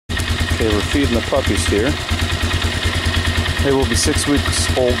Okay, we're feeding the puppies here. They will be 6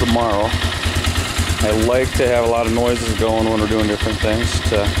 weeks old tomorrow. I like to have a lot of noises going when we're doing different things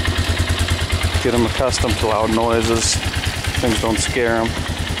to get them accustomed to loud noises. Things don't scare them.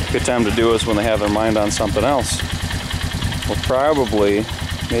 Good time to do is when they have their mind on something else. We'll probably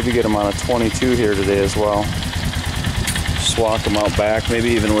maybe get them on a 22 here today as well. Just walk them out back, maybe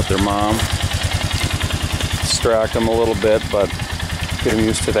even with their mom. Distract them a little bit, but get them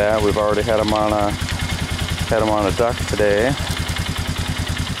used to that. We've already had them on a duck today.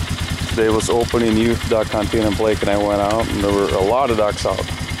 Today was opening youth duck hunting, and Blake and I went out, and there were a lot of ducks out.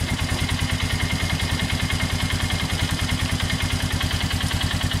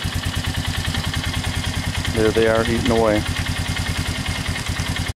 There they are eating away.